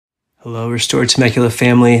Hello, Restored Temecula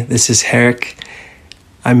family. This is Herrick.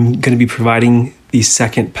 I'm going to be providing the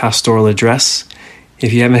second pastoral address.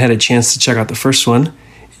 If you haven't had a chance to check out the first one,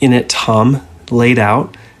 in it, Tom laid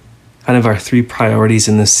out kind of our three priorities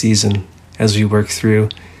in this season as we work through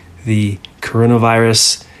the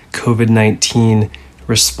coronavirus COVID-19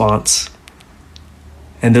 response.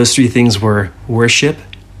 And those three things were worship,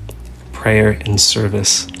 prayer, and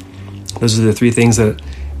service. Those are the three things that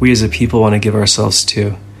we as a people want to give ourselves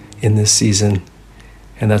to in this season.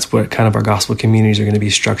 And that's what kind of our gospel communities are going to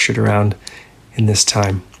be structured around in this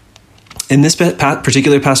time. In this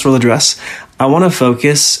particular pastoral address, I want to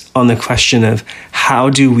focus on the question of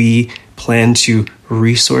how do we plan to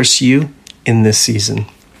resource you in this season?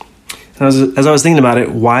 And as I was thinking about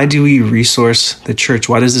it, why do we resource the church?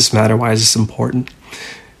 Why does this matter? Why is this important?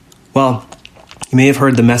 Well, you may have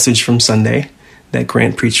heard the message from Sunday that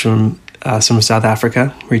Grant preached from South Africa,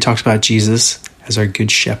 where he talks about Jesus as our good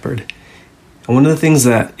shepherd. And one of the things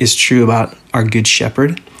that is true about our good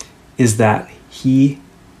shepherd is that he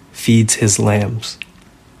feeds his lambs.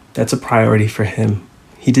 That's a priority for him.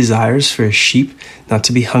 He desires for his sheep not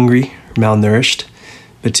to be hungry or malnourished,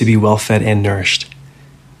 but to be well-fed and nourished.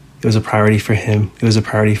 It was a priority for him. It was a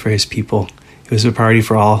priority for his people. It was a priority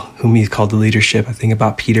for all whom he called to leadership. I think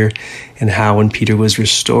about Peter and how when Peter was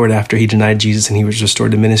restored after he denied Jesus and he was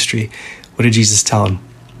restored to ministry, what did Jesus tell him?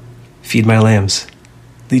 Feed my lambs.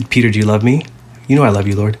 Peter, do you love me? You know I love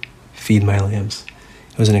you, Lord. Feed my lambs.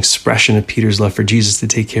 It was an expression of Peter's love for Jesus to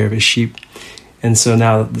take care of his sheep. And so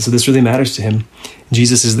this really matters to him.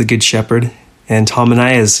 Jesus is the good shepherd. And Tom and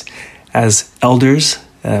I, as elders,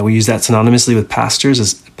 we use that synonymously with pastors,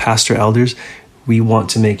 as pastor elders, we want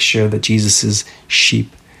to make sure that Jesus's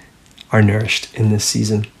sheep are nourished in this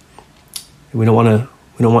season. We don't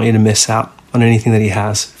want you to miss out on anything that he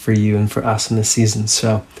has for you and for us in this season.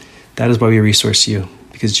 So that is why we resource you,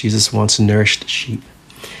 because Jesus wants nourished sheep.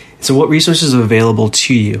 So what resources are available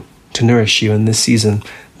to you to nourish you in this season?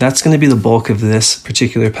 That's going to be the bulk of this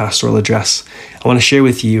particular pastoral address. I want to share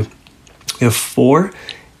with you, we have 4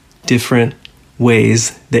 different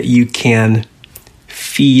ways that you can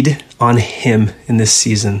feed on him in this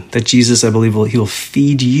season. That Jesus, I believe, he will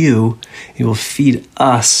feed you, he will feed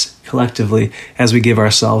us collectively as we give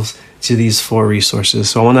ourselves to these 4 resources.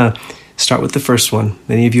 So I want to start with the first one.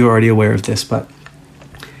 Many of you are already aware of this, but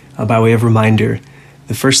by way of reminder,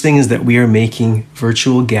 the first thing is that we are making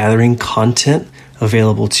virtual gathering content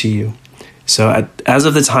available to you. So as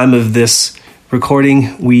of the time of this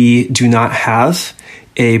recording, we do not have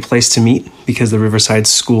a place to meet because the Riverside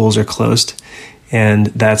schools are closed, and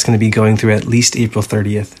that's going to be going through at least April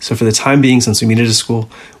 30th. So for the time being, since we meet at a school,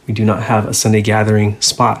 we do not have a Sunday gathering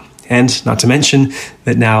spot. And not to mention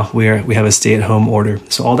that now we have a stay-at-home order.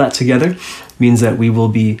 So all that together means that we will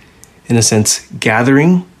be, in a sense,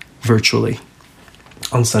 gathering virtually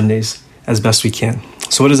on Sundays as best we can.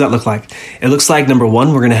 So what does that look like? It looks like, number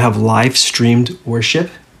 1, we're going to have live-streamed worship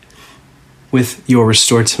with your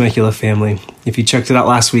Restored Temecula family. If you checked it out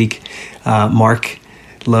last week, Mark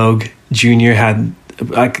Logue Jr. had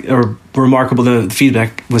a remarkable, the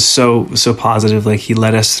feedback was so positive. Like, he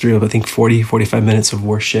led us through, I think, 45 minutes of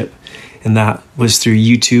worship, and that was through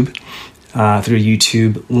YouTube, through a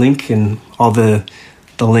YouTube link, and all the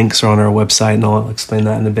links are on our website, and I'll explain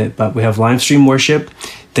that in a bit. But we have live stream worship.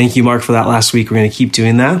 Thank you, Mark, for that last week. We're going to keep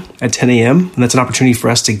doing that at 10 a.m., and that's an opportunity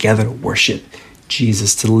for us together to worship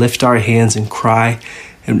Jesus, to lift our hands and cry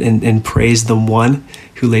and praise the one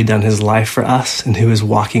who laid down his life for us and who is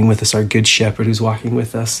walking with us, our good shepherd who's walking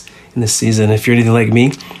with us in this season. If you're anything like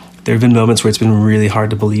me, there have been moments where it's been really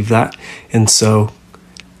hard to believe that. And so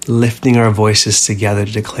lifting our voices together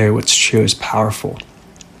to declare what's true is powerful.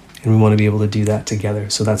 And we want to be able to do that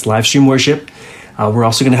together. So that's live stream worship. We're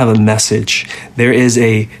also going to have a message. There is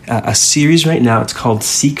a series right now. It's called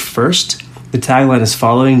Seek First. The tagline is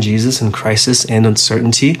Following Jesus in Crisis and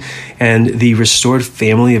Uncertainty, and the Restored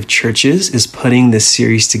Family of Churches is putting this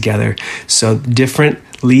series together. So different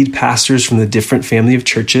lead pastors from the different family of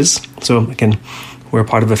churches. So again, we're a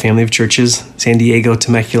part of a family of churches, San Diego,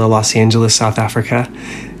 Temecula, Los Angeles, South Africa,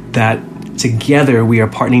 that together we are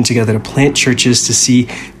partnering together to plant churches to see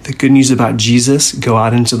the good news about Jesus go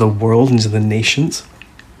out into the world, into the nations.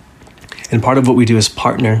 And part of what we do is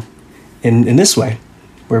partner in this way.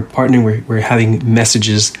 We're partnering, we're having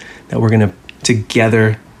messages that we're going to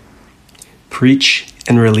together preach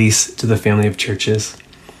and release to the family of churches.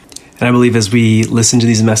 And I believe as we listen to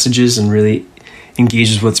these messages and really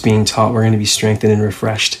engage with what's being taught, we're going to be strengthened and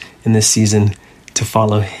refreshed in this season to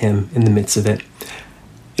follow him in the midst of it.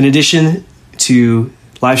 In addition to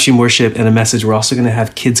live stream worship and a message, we're also going to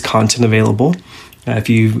have kids content available. If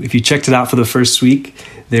you checked it out for the first week,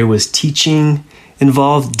 There was teaching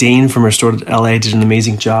involved. Dane from Restored LA did an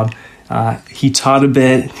amazing job. He taught a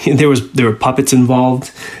bit. There were puppets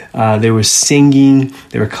involved. There was singing.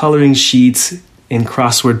 There were coloring sheets and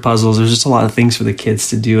crossword puzzles. There's just a lot of things for the kids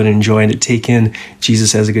to do and enjoy and to take in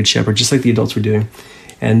Jesus as a good shepherd, just like the adults were doing.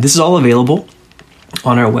 And this is all available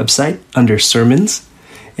on our website under sermons.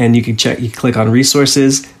 And you can click on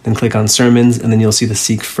resources, then click on sermons, and then you'll see the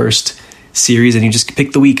Seek First series, and you just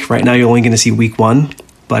pick the week. Right now, you're only going to see week 1,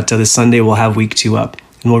 but this Sunday we'll have week 2 up,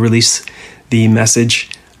 and we'll release the message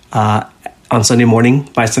on Sunday morning,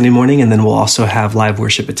 and then we'll also have live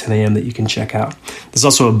worship at 10 a.m. that you can check out. There's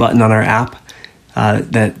also a button on our app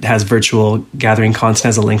that has virtual gathering content,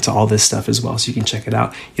 has a link to all this stuff as well, so you can check it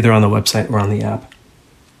out either on the website or on the app.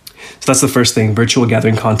 So that's the first thing, virtual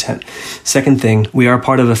gathering content. Second thing, we are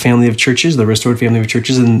part of a family of churches, the Restored Family of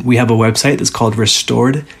Churches, and we have a website that's called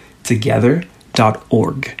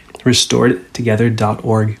restoredtogether.org.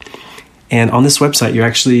 Restoredtogether.org. And on this website, you're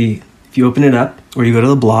actually, if you open it up or you go to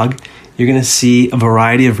the blog, you're going to see a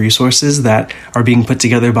variety of resources that are being put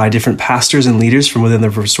together by different pastors and leaders from within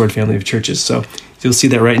the Restored Family of Churches. So you'll see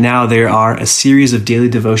that right now there are a series of daily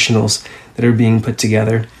devotionals that are being put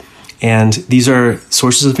together. And these are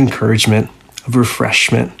sources of encouragement, of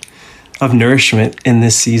refreshment, of nourishment in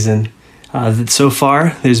this season. So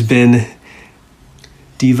far, there's been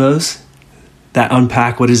devos that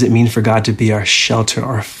unpack what does it mean for God to be our shelter,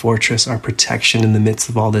 our fortress, our protection in the midst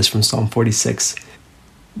of all this from Psalm 46.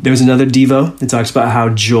 There's another devo that talks about how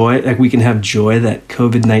we can have joy that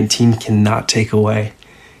COVID-19 cannot take away.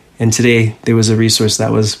 And today, there was a resource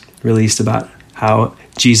that was released about how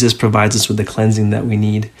Jesus provides us with the cleansing that we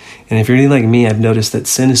need. And if you're anything like me, I've noticed that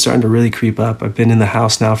sin is starting to really creep up. I've been in the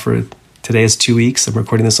house now today is 2 weeks. I'm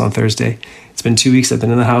recording this on Thursday. It's been 2 weeks. I've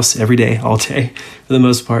been in the house every day, all day, for the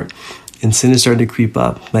most part. And sin is starting to creep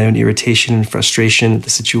up. My own irritation and frustration at the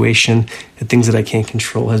situation, at things that I can't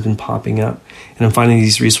control has been popping up. And I'm finding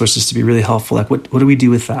these resources to be really helpful. Like, what do we do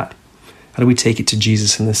with that? How do we take it to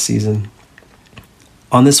Jesus in this season?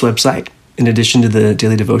 On this website, in addition to the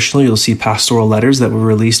daily devotional, you'll see pastoral letters that were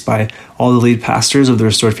released by all the lead pastors of the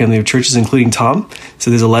Restored Family of Churches, including Tom. So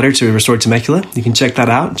there's a letter to Restored Temecula. You can check that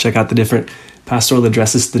out. Check out the different pastoral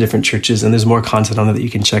addresses to the different churches, and there's more content on it that you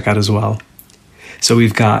can check out as well. So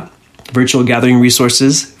we've got virtual gathering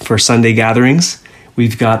resources for Sunday gatherings.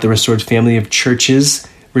 We've got the Restored Family of Churches,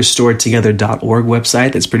 restoredtogether.org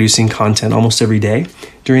website that's producing content almost every day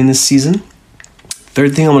during this season.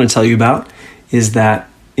 Third thing I want to tell you about is that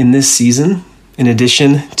in this season, in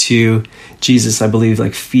addition to Jesus, I believe,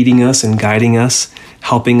 like feeding us and guiding us,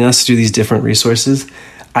 helping us through these different resources,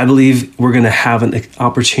 I believe we're going to have an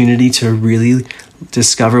opportunity to really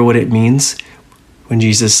discover what it means when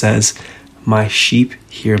Jesus says, "My sheep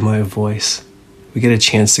hear my voice." We get a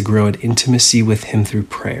chance to grow in intimacy with him through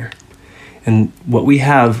prayer. And what we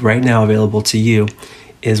have right now available to you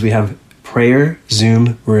is we have prayer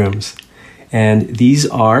Zoom rooms. And these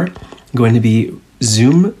are going to be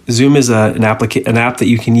Zoom. Zoom is an app that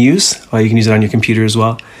you can use. You can use it on your computer as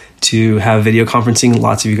well to have video conferencing.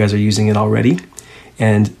 Lots of you guys are using it already.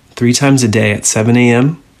 And 3 times a day at 7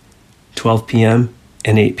 a.m., 12 p.m.,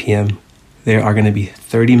 and 8 p.m., there are going to be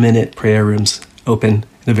 30-minute prayer rooms open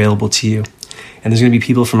and available to you. And there's going to be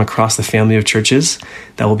people from across the family of churches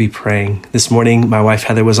that will be praying. This morning, my wife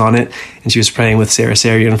Heather was on it, and she was praying with Sarah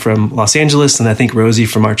Sarian from Los Angeles, and I think Rosie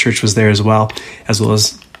from our church was there as well as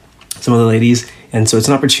some other ladies. And so it's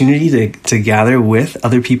an opportunity to gather with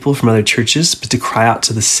other people from other churches, but to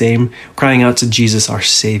crying out to Jesus, our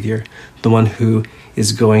Savior, the one who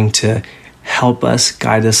is going to help us,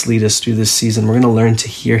 guide us, lead us through this season. We're going to learn to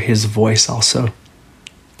hear his voice also.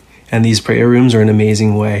 And these prayer rooms are an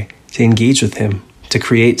amazing way to engage with him, to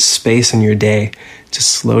create space in your day, to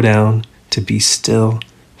slow down, to be still,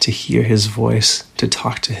 to hear his voice, to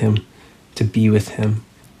talk to him, to be with him.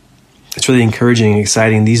 It's really encouraging and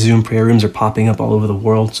exciting. These Zoom prayer rooms are popping up all over the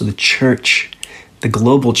world. So the church, the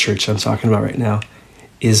global church I'm talking about right now,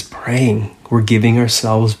 is praying. We're giving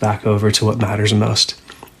ourselves back over to what matters most,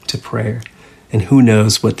 to prayer. And who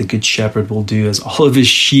knows what the Good Shepherd will do as all of his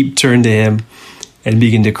sheep turn to him and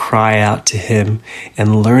begin to cry out to him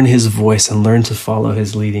and learn his voice and learn to follow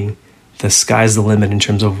his leading. The sky's the limit in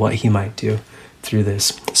terms of what he might do through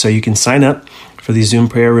this. So you can sign up for these Zoom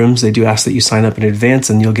prayer rooms. They do ask that you sign up in advance,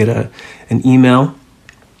 and you'll get an email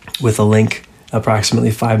with a link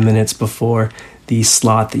approximately 5 minutes before the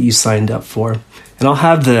slot that you signed up for. And I'll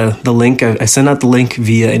have the link. I sent out the link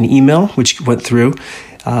via an email, which went through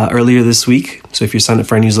earlier this week. So if you're signed up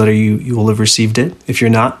for our newsletter, you will have received it. If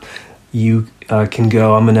you're not, you can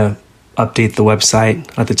go. I'm going to update the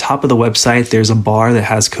website. At the top of the website, there's a bar that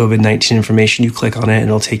has COVID-19 information. You click on it and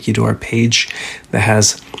it'll take you to our page that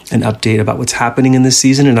has an update about what's happening in this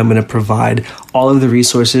season. And I'm going to provide all of the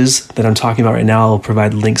resources that I'm talking about right now. I'll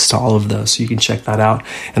provide links to all of those so you can check that out.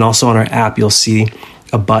 And also on our app, you'll see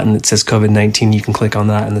a button that says COVID-19. You can click on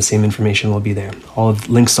that and the same information will be there. All of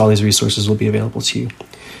links to all these resources will be available to you.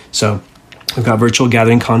 So we've got virtual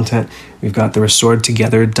gathering content. We've got the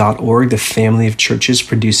restoredtogether.org, the family of churches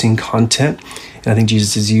producing content. And I think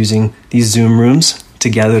Jesus is using these Zoom rooms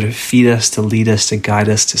together to feed us, to lead us, to guide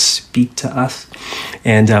us, to speak to us.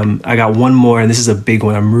 And I got one more, and this is a big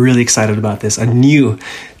one. I'm really excited about this. A new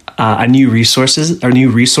resource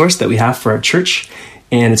that we have for our church,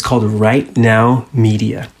 and it's called Right Now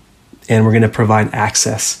Media. And we're going to provide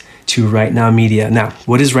access to Right Now Media. Now,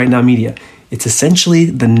 what is Right Now Media? It's essentially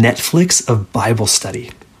the Netflix of Bible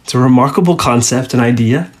study. It's a remarkable concept and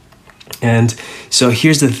idea. And so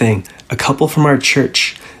here's the thing. A couple from our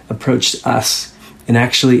church approached us and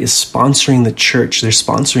actually is sponsoring the church. They're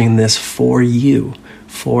sponsoring this for you,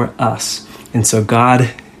 for us. And so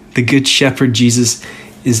God, the Good Shepherd, Jesus,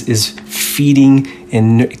 is feeding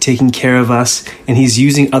and taking care of us. And he's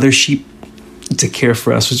using other sheep to care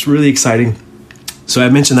for us. It's really exciting. So I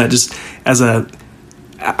mentioned that just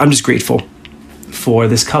I'm just grateful for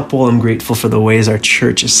this couple. I'm grateful for the ways our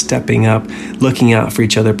church is stepping up, looking out for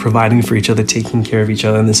each other, providing for each other, taking care of each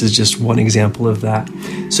other. And this is just one example of that.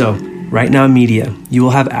 So Right Now Media, you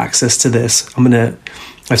will have access to this.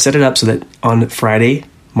 I've set it up so that on Friday,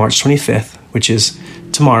 March 25th, which is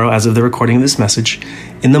tomorrow as of the recording of this message,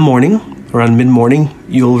 in the morning, around mid-morning,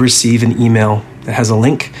 you'll receive an email that has a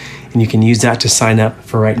link, and you can use that to sign up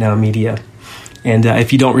for Right Now Media. And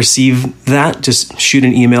if you don't receive that, just shoot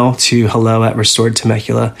an email to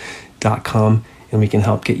hello@restoredtemecula.com and we can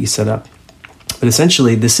help get you set up. But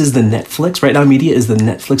essentially, this is the Netflix. Right Now Media is the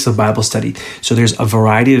Netflix of Bible study. So there's a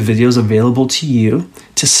variety of videos available to you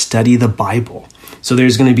to study the Bible. So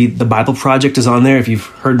there's going to be the Bible Project is on there. If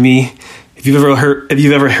you've ever heard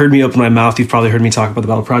me open my mouth, you've probably heard me talk about the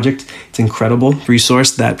Bible Project. It's an incredible resource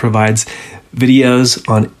that provides videos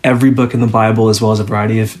on every book in the Bible as well as a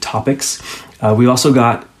variety of topics. We also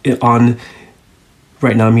got on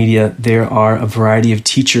Right Now Media, there are a variety of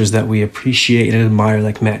teachers that we appreciate and admire,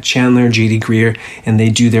 like Matt Chandler, J.D. Greer, and they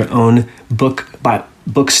do their own book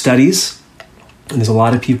studies. And there's a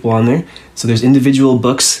lot of people on there. So there's individual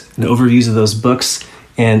books and overviews of those books.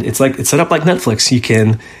 And it's set up like Netflix. You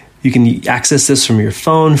can access this from your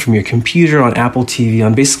phone, from your computer, on Apple TV,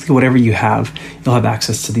 on basically whatever you have. You'll have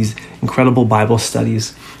access to these incredible Bible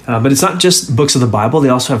studies. But it's not just books of the Bible. They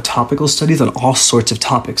also have topical studies on all sorts of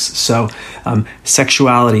topics. So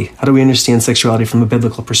sexuality, how do we understand sexuality from a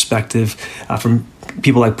biblical perspective? From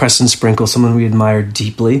people like Preston Sprinkle, someone we admire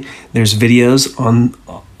deeply. There's videos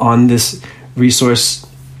on this resource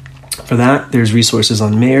for that. There's resources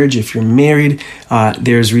on marriage if you're married.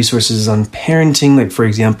 There's resources on parenting, like for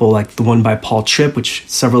example, like the one by Paul Tripp, which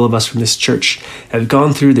several of us from this church have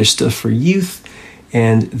gone through. There's stuff for youth,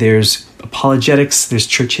 and there's apologetics, there's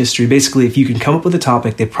church history. Basically, if you can come up with a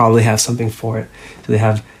topic, they probably have something for it. So they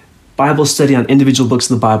have Bible study on individual books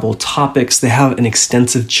of the Bible, topics. They have an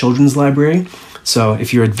extensive children's library. So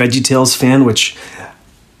if you're a VeggieTales fan, which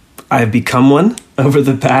I've become one over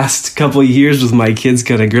the past couple of years with my kids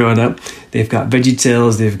kind of growing up, they've got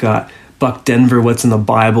VeggieTales, they've got Buck Denver, What's in the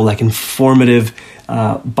Bible, like informative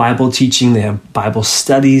Bible teaching. They have Bible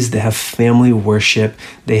studies, they have family worship,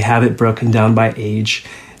 they have it broken down by age.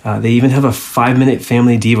 They even have a 5-minute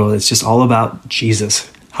family devo that's just all about Jesus.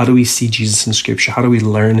 How do we see Jesus in Scripture? How do we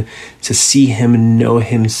learn to see him, know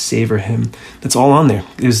him, savor him? That's all on there.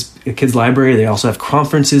 There's a kids' library. They also have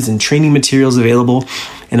conferences and training materials available.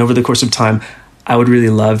 And over the course of time, I would really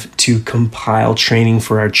love to compile training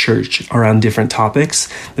for our church around different topics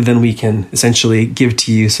that then we can essentially give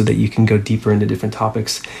to you so that you can go deeper into different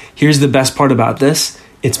topics. Here's the best part about this.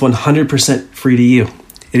 It's 100% free to you.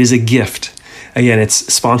 It is a gift. Again, it's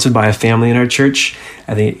sponsored by a family in our church.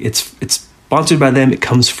 I think it's sponsored by them. It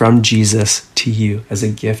comes from Jesus to you as a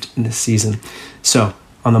gift in this season. So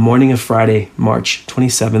on the morning of Friday, March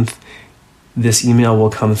 27th, this email will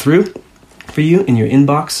come through for you in your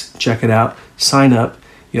inbox. Check it out. Sign up.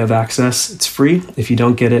 You have access. It's free. If you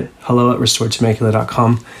don't get it,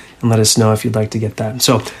 hello@restoredtemecula.com and let us know if you'd like to get that.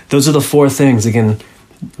 So those are the 4 things. Again,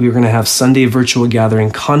 we're going to have Sunday virtual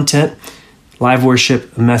gathering content, live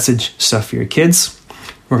worship, a message, stuff for your kids.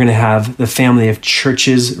 We're going to have the family of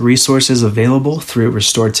churches resources available through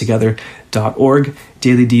restoredtogether.org,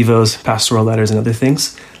 daily devos, pastoral letters, and other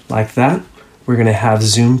things like that. We're going to have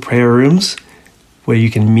Zoom prayer rooms where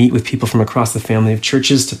you can meet with people from across the family of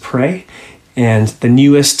churches to pray. And the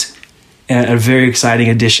newest a very exciting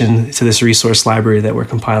addition to this resource library that we're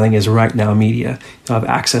compiling is Right Now Media. You'll have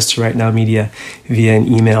access to Right Now Media via an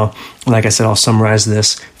email. And like I said, I'll summarize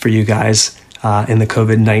this for you guys in the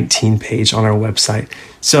COVID-19 page on our website.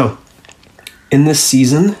 So in this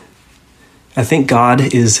season, I think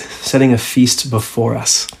God is setting a feast before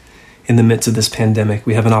us. In the midst of this pandemic,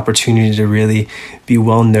 we have an opportunity to really be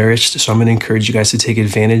well nourished. So I'm going to encourage you guys to take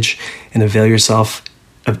advantage and avail yourself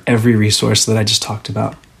of every resource that I just talked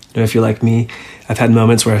about. If you're like me, I've had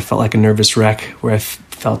moments where I felt like a nervous wreck, where I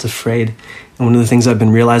felt afraid. And one of the things I've been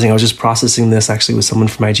realizing, I was just processing this actually with someone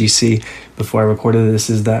from IGC before I recorded this,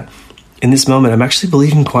 is that in this moment, I'm actually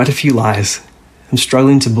believing quite a few lies. I'm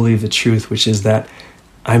struggling to believe the truth, which is that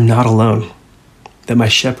I'm not alone, that my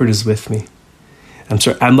shepherd is with me.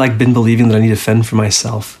 I'm like been believing that I need to fend for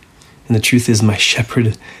myself. And the truth is my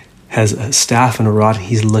shepherd has a staff and a rod, and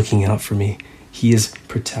he's looking out for me. He is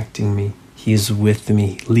protecting me. He is with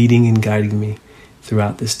me, leading and guiding me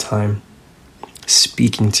throughout this time,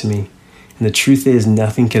 speaking to me. And the truth is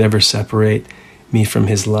nothing could ever separate me from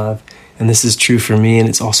his love. And this is true for me, and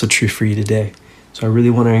it's also true for you today. So I really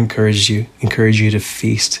want to encourage you to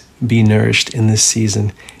feast, be nourished in this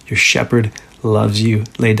season. Your shepherd loves you,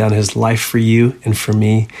 laid down his life for you and for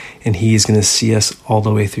me, and he is going to see us all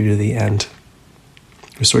the way through to the end.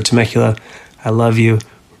 Restore Temecula, I love you.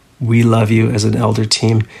 We love you as an elder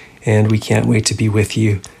team, and we can't wait to be with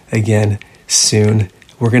you again soon.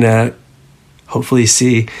 We're going to hopefully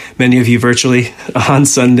see many of you virtually on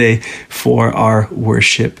Sunday for our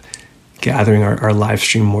worship gathering, our live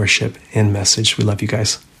stream worship and message. We love you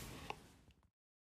guys.